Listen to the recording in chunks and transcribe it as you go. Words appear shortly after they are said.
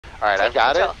All right, I've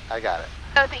got control. it. I got it.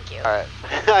 Oh, thank you. All right.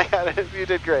 I got it. You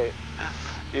did great.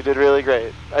 You did really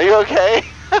great. Are you okay?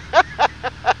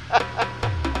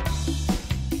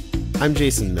 I'm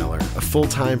Jason Miller, a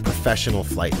full-time professional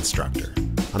flight instructor.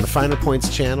 On the Finer Points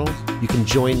channel, you can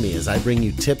join me as I bring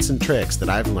you tips and tricks that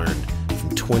I've learned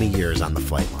from 20 years on the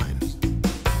flight line.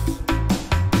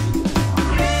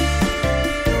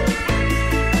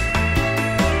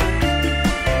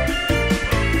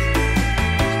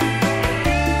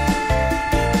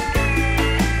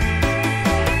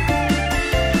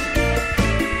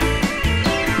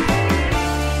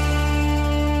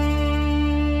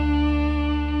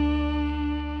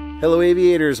 Hello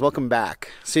aviators, welcome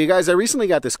back. So you guys, I recently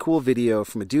got this cool video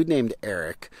from a dude named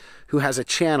Eric who has a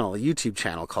channel, a YouTube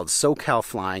channel called SOCAL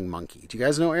Flying Monkey. Do you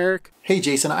guys know Eric? Hey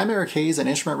Jason, I'm Eric Hayes, an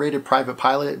instrument-rated private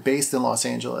pilot based in Los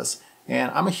Angeles,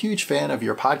 and I'm a huge fan of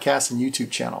your podcast and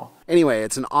YouTube channel. Anyway,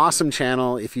 it's an awesome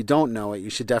channel. If you don't know it, you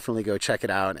should definitely go check it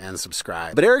out and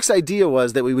subscribe. But Eric's idea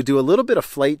was that we would do a little bit of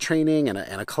flight training and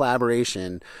a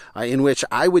collaboration in which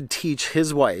I would teach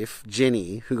his wife,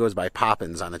 Ginny, who goes by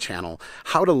Poppins on the channel,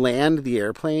 how to land the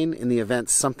airplane in the event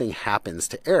something happens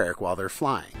to Eric while they're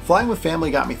flying. Flying with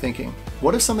family got me thinking,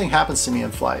 what if something happens to me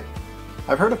in flight?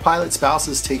 I've heard of pilot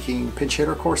spouses taking pinch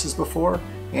hitter courses before,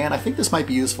 and I think this might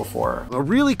be useful for her. A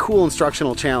really cool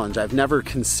instructional challenge. I've never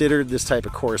considered this type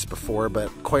of course before, but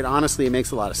quite honestly, it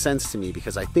makes a lot of sense to me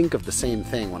because I think of the same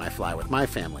thing when I fly with my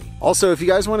family. Also, if you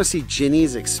guys want to see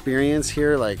Ginny's experience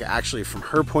here, like actually from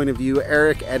her point of view,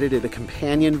 Eric edited a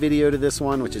companion video to this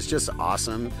one, which is just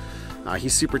awesome.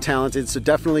 He's super talented, so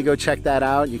definitely go check that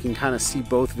out. You can kind of see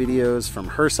both videos from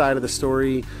her side of the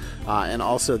story and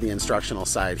also the instructional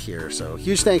side here. So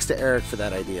huge thanks to Eric for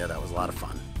that idea. That was a lot of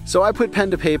fun. So I put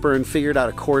pen to paper and figured out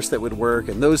a course that would work,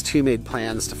 and those two made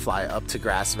plans to fly up to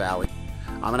Grass Valley.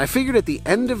 And I figured at the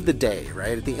end of the day,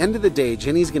 right, at the end of the day,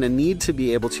 Ginny's going to need to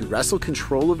be able to wrestle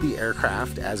control of the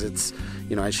aircraft as it's,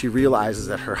 you know, as she realizes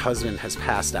that her husband has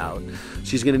passed out.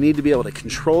 She's going to need to be able to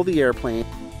control the airplane,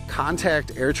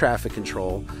 contact air traffic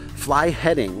control, fly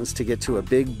headings to get to a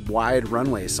big wide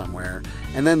runway somewhere,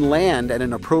 and then land at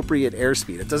an appropriate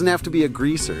airspeed. It doesn't have to be a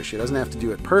greaser, she doesn't have to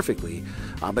do it perfectly,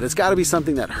 but it's got to be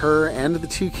something that her and the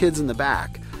two kids in the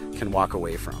back can walk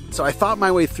away from. So I thought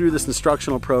my way through this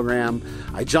instructional program.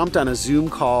 I jumped on a Zoom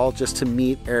call just to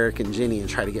meet Eric and Ginny and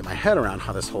try to get my head around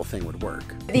how this whole thing would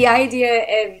work. The idea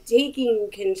of taking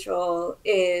control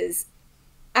is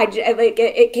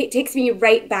it takes me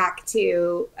right back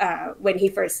to when he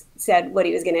first said what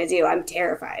he was going to do. I'm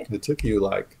terrified. It took you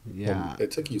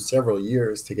it took you several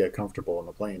years to get comfortable in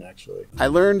the plane, actually. I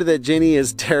learned that Ginny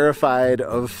is terrified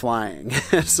of flying.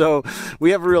 So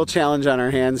we have a real challenge on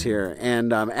our hands here.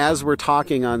 And as we're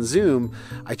talking on Zoom,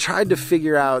 I tried to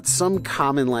figure out some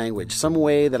common language, some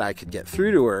way that I could get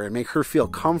through to her and make her feel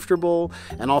comfortable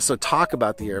and also talk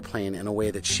about the airplane in a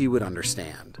way that she would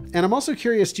understand. And I'm also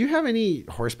curious, do you have any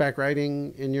horseback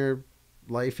riding in your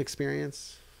life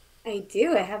experience? I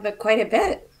do. I have quite a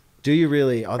bit. Do you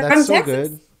really? Oh, that's so Texas.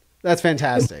 good. That's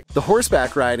fantastic. The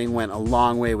horseback riding went a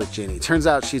long way with Ginny. Turns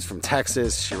out she's from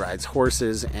Texas. She rides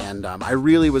horses, and I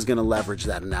really was going to leverage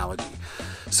that analogy.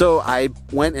 So I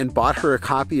went and bought her a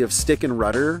copy of Stick and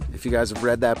Rudder. If you guys have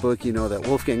read that book, you know that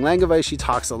Wolfgang Langewiesche, he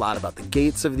talks a lot about the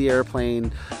gaits of the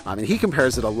airplane, and he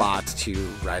compares it a lot to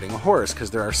riding a horse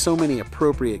because there are so many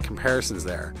appropriate comparisons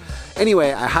there.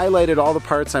 Anyway, I highlighted all the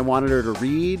parts I wanted her to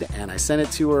read, and I sent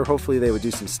it to her. Hopefully they would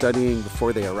do some studying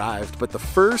before they arrived. But the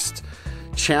first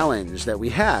challenge that we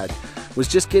had was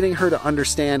just getting her to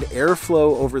understand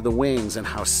airflow over the wings and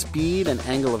how speed and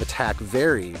angle of attack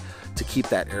vary to keep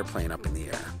that airplane up in the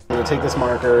air. I'm going to take this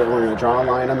marker and we're going to draw a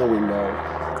line on the window,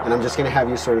 and I'm just going to have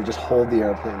you sort of just hold the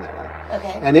airplane there.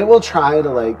 Okay. And it will try to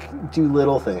like do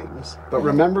little things, but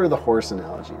remember the horse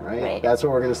analogy, right? That's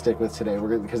what we're going to stick with today.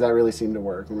 Because that really seemed to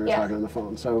work when we were talking on the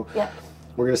phone. So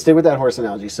we're going to stick with that horse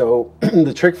analogy. So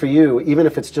the trick for you, even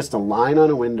if it's just a line on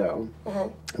a window,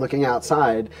 looking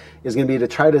outside, is going to be to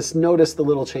try to notice the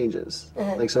little changes.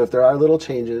 Like, so if there are little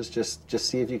changes, just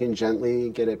see if you can gently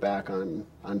get it back on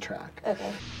track.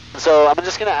 Okay. So I'm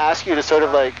just going to ask you to sort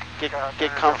of like get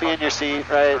comfy in your seat,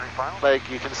 right? Like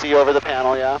you can see over the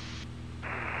panel, yeah?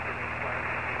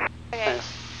 Okay.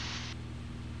 Nice.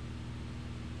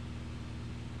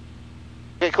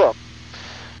 Okay, cool.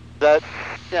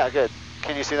 Yeah, good.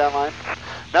 Can you see that line?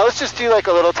 Now let's just do like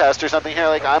a little test or something here.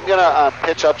 Like I'm gonna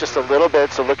pitch up just a little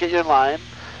bit. So look at your line,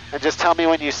 and just tell me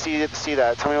when you see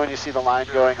that. Tell me when you see the line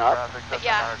going up.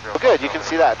 Yeah. Oh, good. You can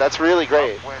see that. That's really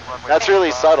great. That's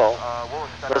really subtle.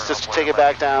 Let's just take it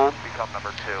back down.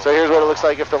 So here's what it looks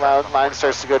like if the line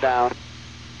starts to go down.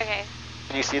 Okay.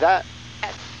 Can you see that?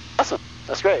 Yes. Awesome.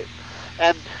 That's great.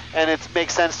 and it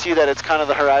makes sense to you that it's kind of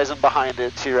the horizon behind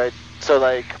it too, right? So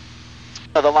like,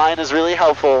 the line is really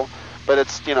helpful, but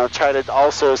it's, try to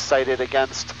also sight it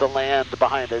against the land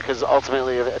behind it, because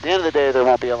ultimately at the end of the day there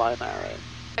won't be a line there, right?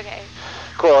 Okay.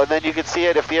 Cool, and then you can see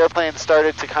it if the airplane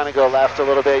started to kind of go left a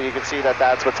little bit, you can see that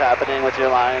that's what's happening with your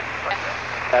line.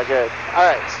 Yeah, good. All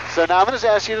right, so now I'm going to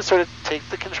ask you to sort of take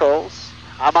the controls.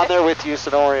 I'm on there with you, so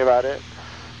don't worry about it.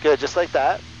 Good, just like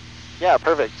that. Yeah,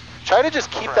 perfect. Try to just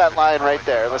keep that line right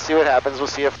there. Let's see what happens. We'll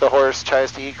see if the horse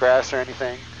tries to eat grass or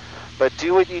anything. But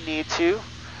do what you need to.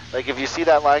 Like if you see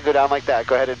that line go down like that,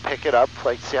 go ahead and pick it up.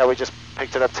 Like see how we just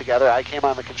picked it up together? I came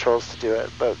on the controls to do it,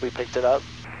 but we picked it up.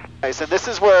 Nice, and this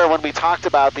is where when we talked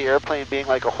about the airplane being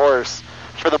like a horse,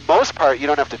 for the most part, you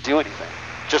don't have to do anything.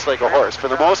 Just like a horse. For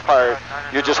the most part,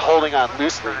 you're just holding on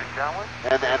loosely.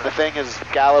 And the thing is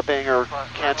galloping or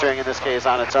cantering in this case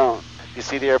on its own. You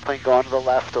see the airplane going to the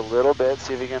left a little bit.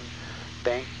 See if you can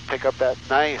pick up that.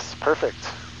 Nice, perfect.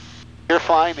 You're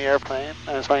flying the airplane.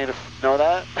 I just want you to know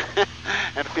that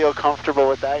and feel comfortable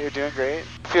with that. You're doing great.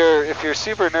 If you're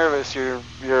super nervous, you're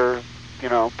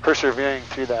persevering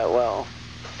through that well.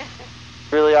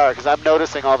 You really are, because I'm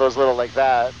noticing all those little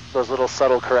those little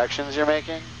subtle corrections you're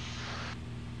making.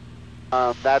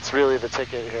 That's really the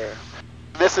ticket here.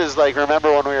 This is like,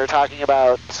 remember when we were talking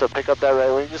about, so pick up that right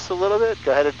wing just a little bit.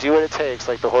 Go ahead and do what it takes,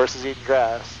 like the horse is eating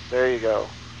grass. There you go,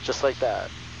 just like that.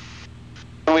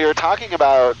 When we were talking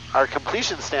about our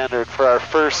completion standard for our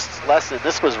first lesson,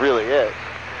 this was really it.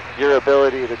 Your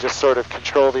ability to just sort of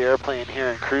control the airplane here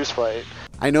in cruise flight.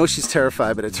 I know she's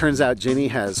terrified, but it turns out Ginny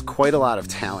has quite a lot of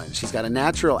talent. She's got a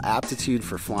natural aptitude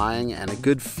for flying and a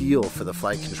good feel for the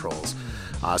flight controls.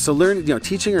 So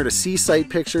teaching her to see sight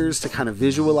pictures, to kind of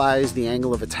visualize the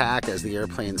angle of attack as the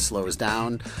airplane slows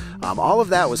down, all of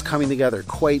that was coming together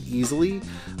quite easily,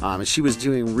 and she was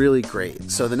doing really great.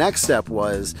 So the next step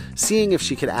was seeing if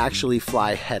she could actually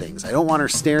fly headings. I don't want her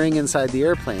staring inside the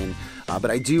airplane, but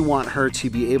I do want her to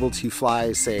be able to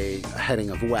fly, say, a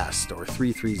heading of west or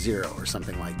 330 or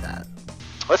something like that.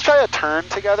 Let's try a turn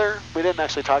together. We didn't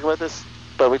actually talk about this,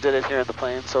 but we did it here in the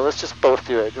plane, so let's just both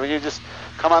do it. When you just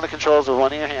come on the controls with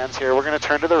one of your hands here, we're going to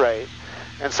turn to the right.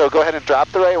 And so go ahead and drop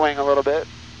the right wing a little bit.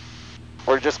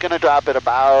 We're just going to drop it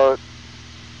about,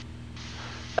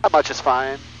 not much is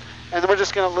fine. And then we're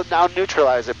just going to now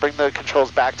neutralize it. Bring the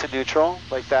controls back to neutral,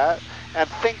 like that. And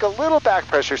think a little back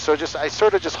pressure, so I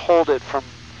sort of just hold it from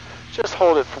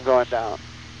going down.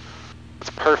 It's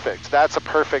perfect. That's a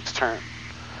perfect turn.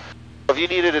 If you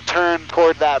needed to turn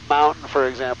toward that mountain, for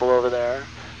example, over there,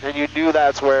 and you knew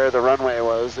that's where the runway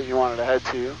was that you wanted to head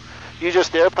to,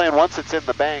 the airplane, once it's in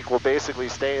the bank, will basically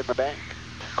stay in the bank.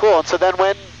 Cool, and so then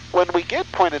when we get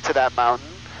pointed to that mountain,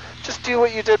 just do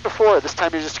what you did before. This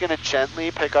time you're just going to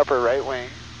gently pick up her right wing.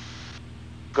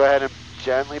 Go ahead and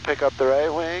gently pick up the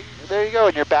right wing. There you go,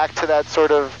 and you're back to that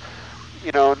sort of,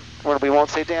 when we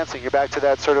won't say dancing, you're back to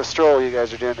that sort of stroll you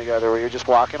guys are doing together, where you're just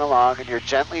walking along and you're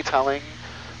gently telling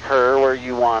her where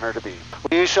you want her to be.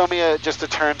 Will you show me just a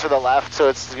turn to the left? So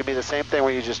it's going to be the same thing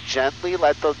where you just gently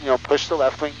push the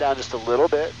left wing down just a little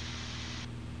bit.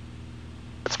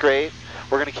 That's great.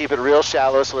 We're going to keep it real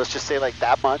shallow, so let's just say like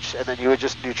that much, and then you would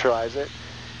just neutralize it.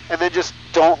 And then just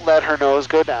don't let her nose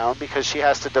go down, because she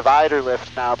has to divide her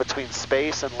lift now between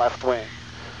space and left wing.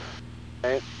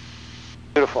 Right?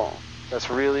 Beautiful. That's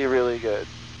really, really good.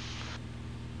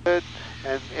 Good.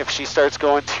 And if she starts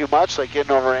going too much, like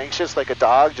getting over anxious like a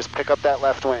dog, just pick up that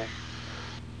left wing.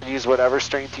 Use whatever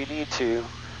strength you need to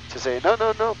say,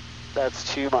 no,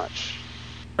 that's too much.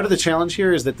 Part of the challenge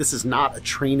here is that this is not a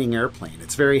training airplane.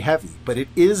 It's very heavy, but it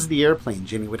is the airplane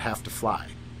Ginny would have to fly.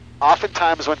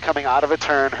 Oftentimes when coming out of a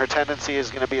turn, her tendency is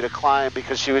going to be to climb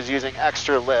because she was using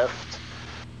extra lift to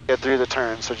get through the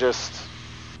turn. So just,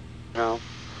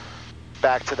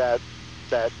 back to that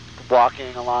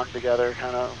walking along together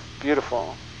kind of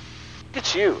beautiful. Look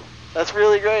at you. That's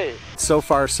really great. So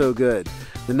far, so good.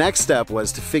 The next step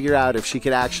was to figure out if she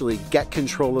could actually get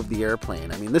control of the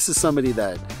airplane. I mean, this is somebody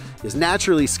that is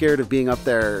naturally scared of being up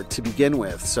there to begin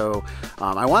with. So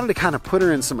I wanted to kind of put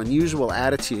her in some unusual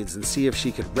attitudes and see if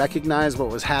she could recognize what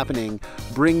was happening,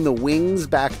 bring the wings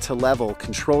back to level,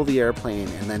 control the airplane,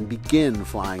 and then begin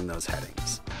flying those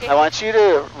headings. I want you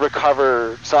to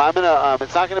recover. So I'm going to,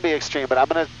 it's not going to be extreme, but I'm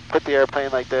going to put the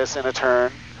airplane like this in a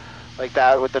turn, like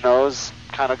that, with the nose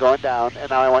kind of going down.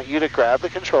 And now I want you to grab the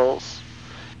controls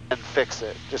and fix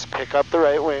it. Just pick up the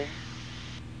right wing.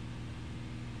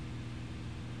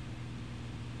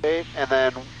 And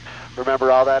then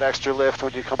remember all that extra lift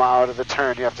when you come out of the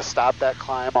turn. You have to stop that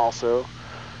climb also.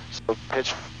 So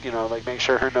pitch, make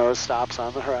sure her nose stops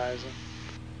on the horizon.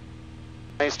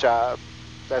 Nice job.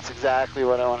 That's exactly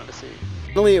what I wanted to see.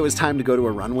 Finally, it was time to go to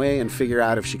a runway and figure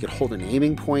out if she could hold an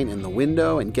aiming point in the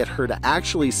window and get her to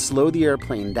actually slow the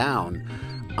airplane down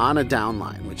on a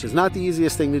downline, which is not the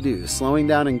easiest thing to do. Slowing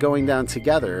down and going down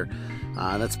together,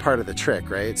 that's part of the trick,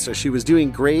 right? So she was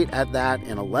doing great at that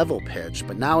in a level pitch,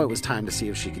 but now it was time to see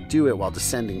if she could do it while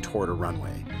descending toward a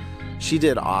runway. She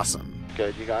did awesome.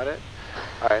 Good, you got it?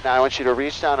 All right, now I want you to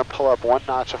reach down and pull up one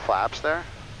notch of flaps there.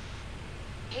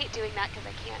 I hate doing that because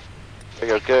I can't. There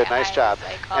you go, good, nice job.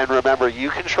 And remember, you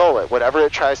control it. Whatever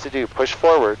it tries to do, push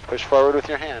forward with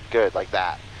your hand. Good, like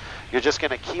that. You're just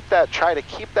going to keep that, try to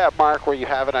keep that mark where you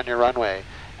have it on your runway.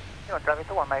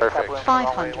 Perfect.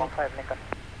 500.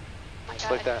 Just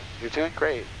like that. You're doing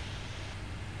great.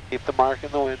 Keep the mark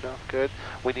in the window. Good.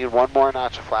 We need one more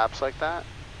notch of flaps like that.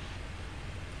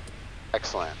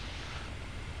 Excellent.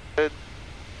 Good.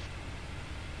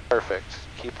 Perfect.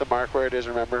 Keep the mark where it is,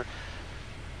 remember.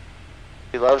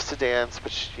 She loves to dance, but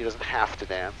she doesn't have to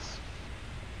dance.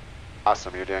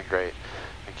 Awesome, you're doing great.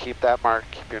 And keep that mark,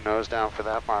 keep your nose down for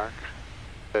that mark.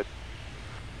 Good.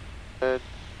 Good.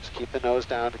 Just keep the nose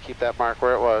down to keep that mark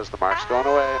where it was. The mark's going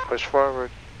away. Push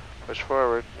forward. Push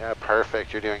forward. Yeah,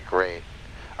 perfect. You're doing great.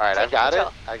 All right, I've got it.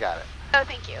 I got it. Oh,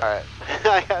 thank you. All right.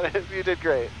 I got it. You did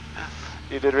great.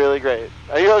 You did really great.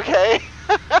 Are you okay?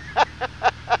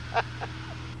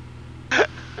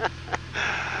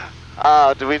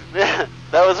 Oh,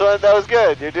 that was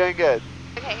good. You're doing good.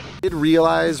 Okay. I did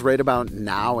realize right about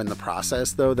now in the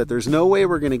process, though, that there's no way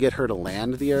we're going to get her to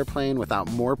land the airplane without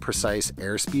more precise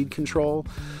airspeed control.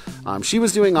 She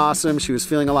was doing awesome. She was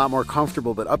feeling a lot more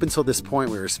comfortable, but up until this point,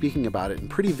 we were speaking about it in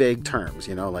pretty vague terms,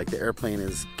 like the airplane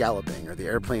is galloping or the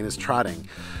airplane is trotting.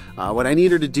 What I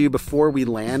need her to do before we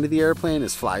land the airplane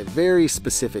is fly very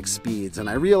specific speeds, and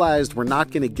I realized we're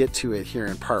not going to get to it here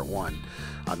in part one.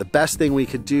 The best thing we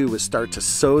could do was start to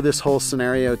sew this whole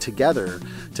scenario together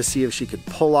to see if she could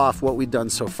pull off what we've done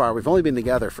so far. We've only been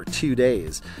together for 2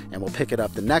 days, and we'll pick it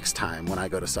up the next time when I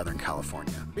go to Southern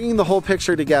California. Bringing the whole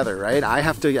picture together, right? I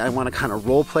want to kind of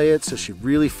role play it so she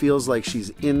really feels like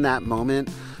she's in that moment.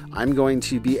 I'm going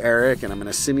to be Eric, and I'm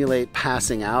going to simulate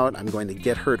passing out. I'm going to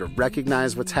get her to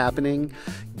recognize what's happening,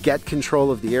 get control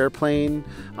of the airplane.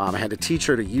 I had to teach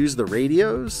her to use the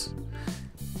radios.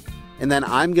 And then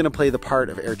I'm going to play the part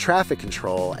of air traffic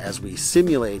control as we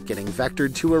simulate getting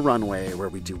vectored to a runway where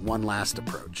we do one last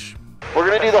approach. We're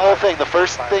going to do the whole thing. The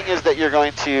first thing is that you're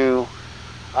going to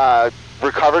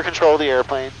recover control of the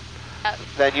airplane.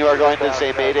 Then you are going to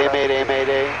say Mayday, Mayday,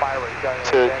 Mayday.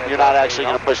 You're not actually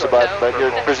going to push the button, but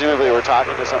presumably we're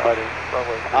talking to somebody.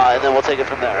 And then we'll take it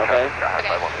from there, okay?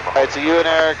 All right, so you and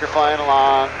Eric are flying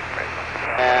along,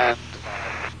 and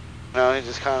he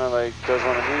just kind of like does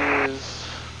one of these.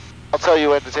 I'll tell you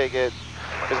when to take it,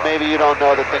 because maybe you don't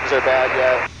know that things are bad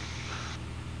yet.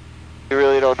 You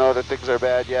really don't know that things are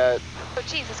bad yet. Oh,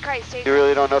 Jesus Christ, Jason. You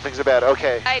really don't know things are bad.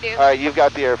 Okay. I do. All right, you've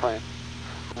got the airplane.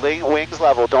 Wings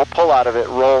level. Don't pull out of it.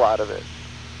 Roll out of it.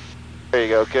 There you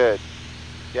go. Good.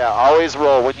 Yeah, always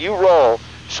roll. When you roll,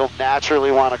 she'll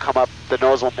naturally want to come up. The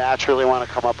nose will naturally want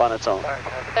to come up on its own. So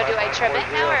do I trim it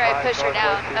now, or I push her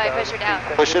down? I push her down.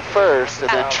 Push it first, and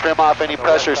then trim off any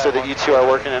pressure so that you two are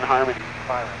working in harmony.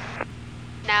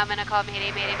 Now I'm going to call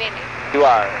Mayday, Mayday, Mayday. You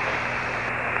are.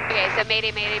 Okay, so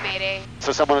Mayday, Mayday, Mayday.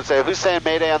 So someone would say, who's saying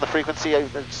Mayday on the frequency?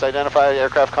 Just identify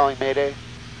aircraft calling Mayday.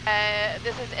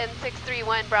 This is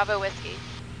N631 Bravo Whiskey.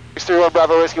 631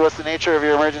 Bravo Whiskey, what's the nature of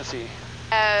your emergency?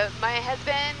 My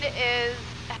husband has,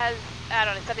 I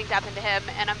don't know, something's happened to him,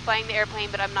 and I'm flying the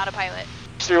airplane, but I'm not a pilot.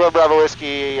 631 Bravo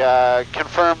Whiskey,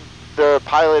 confirm the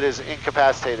pilot is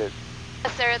incapacitated.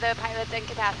 Yes, sir, the pilot's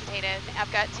incapacitated.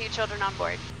 I've got 2 children on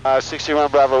board. 631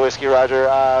 Bravo Whiskey, roger.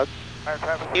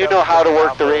 You know how to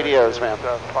work the radios, ma'am.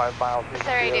 Yes,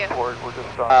 sir, I do.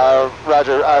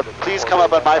 Roger, please come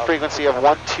up on my frequency of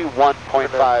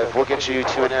 121.5. We'll get you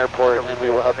to an airport, and we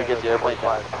will help you get the airplane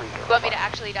down. You want me to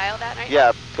actually dial that right now?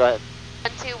 Yeah, go ahead.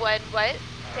 121 what?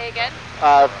 Say again?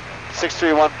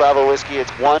 631 Bravo Whiskey, it's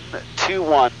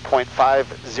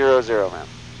 121.500, ma'am.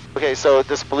 Okay, so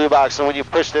this blue box, so when you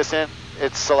push this in,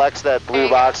 it selects that blue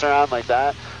box around like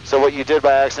that. So what you did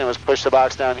by accident was push the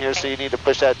box down here, so you need to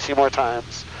push that 2 more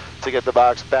times to get the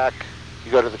box back. You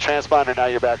go to the transponder, now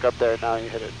you're back up there, now you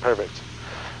hit it. Perfect.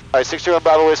 All right, 621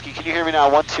 Bravo Whiskey, can you hear me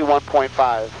now? 121.5.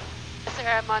 Yes, sir,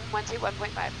 I'm on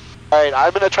 121.5. All right,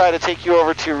 I'm going to try to take you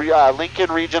over to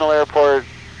Lincoln Regional Airport.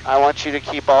 I want you to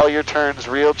keep all your turns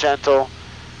real gentle.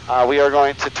 We are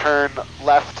going to turn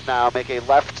left now. Make a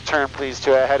left turn, please,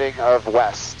 to a heading of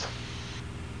west.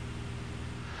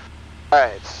 All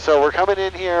right, so we're coming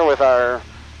in here with our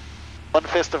 1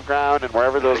 fist of ground and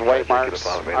wherever those white marks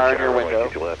are in your window.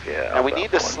 And we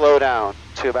need to slow down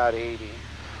to about 80.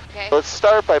 Okay. Let's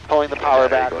start by pulling the power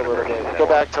back a little bit. Go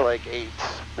back to like 8,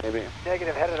 maybe.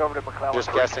 Negative, headed over to McClellan.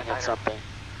 Just guessing at something.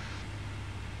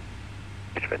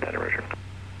 Roger.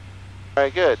 All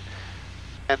right, good.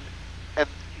 And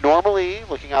normally,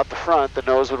 looking out the front, the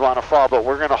nose would want to fall, but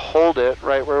we're going to hold it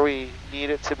right where we need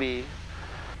it to be.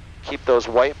 Keep those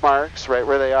white marks right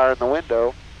where they are in the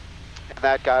window, and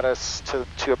that got us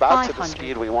to about to the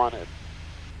speed we wanted.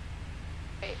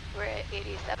 Right, we're at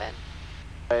 87.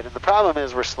 Right, and the problem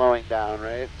is we're slowing down,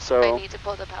 right? So I need to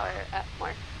pull the power up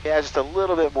more. yeah, just a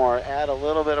little bit more. Add a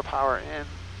little bit of power in.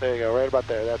 There you go, right about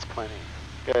there. That's plenty.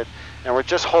 Good. And we're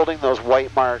just holding those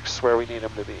white marks where we need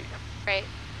them to be. Right.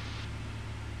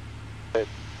 Good.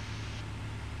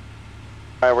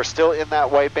 All right, we're still in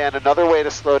that white band. Another way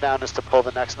to slow down is to pull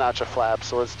the next notch of flap.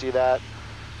 So let's do that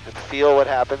and feel what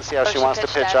happens. See how she wants to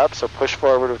pitch up? So push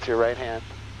forward with your right hand.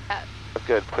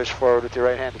 Good. Push forward with your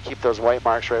right hand to keep those white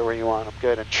marks right where you want them.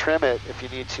 Good. And trim it if you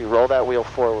need to. Roll that wheel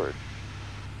forward.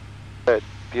 Good.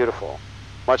 Beautiful.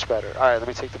 Much better. All right, let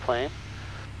me take the plane.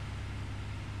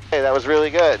 Okay, that was really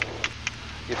good.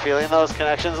 You feeling those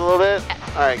connections a little bit?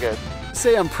 All right, good.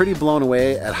 Say I'm pretty blown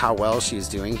away at how well she's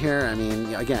doing here. I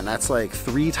mean, again, that's like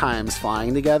 3 times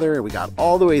flying together. We got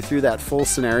all the way through that full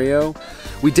scenario.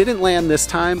 We didn't land this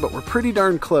time, but we're pretty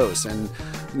darn close. And,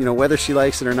 you know, whether she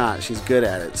likes it or not, she's good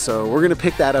at it. So we're going to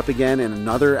pick that up again in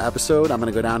another episode. I'm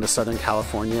going to go down to Southern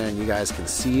California and you guys can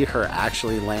see her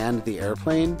actually land the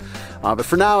airplane. But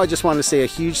for now, I just wanted to say a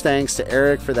huge thanks to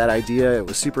Eric for that idea. It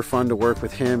was super fun to work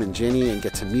with him and Ginny and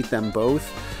get to meet them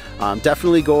both.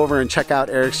 Definitely go over and check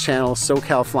out Eric's channel,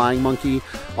 SOCAL Flying Monkey.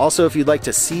 Also, if you'd like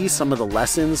to see some of the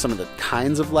lessons, some of the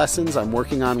kinds of lessons I'm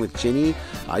working on with Ginny,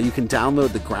 you can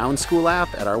download the Ground School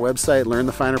app at our website,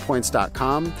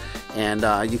 learnthefinerpoints.com.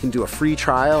 And you can do a free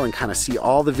trial and kind of see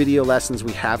all the video lessons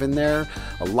we have in there.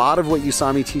 A lot of what you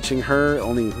saw me teaching her,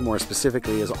 only more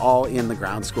specifically, is all in the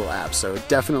Ground School app. So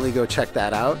definitely go check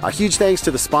that out. A huge thanks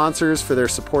to the sponsors for their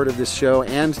support of this show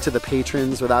and to the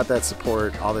patrons. Without that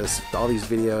support, all these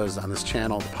videos on this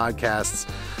channel, the podcasts,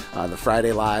 the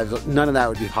Friday Live, none of that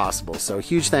would be possible. So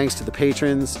huge thanks to the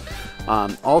patrons.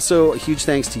 Also, a huge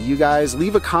thanks to you guys.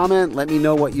 Leave a comment. Let me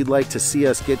know what you'd like to see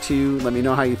us get to. Let me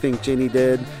know how you think Ginny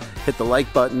did. Hit the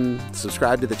like button,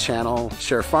 subscribe to the channel,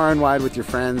 share far and wide with your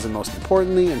friends, and most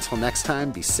importantly, until next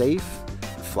time, be safe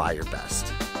and fly your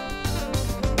best.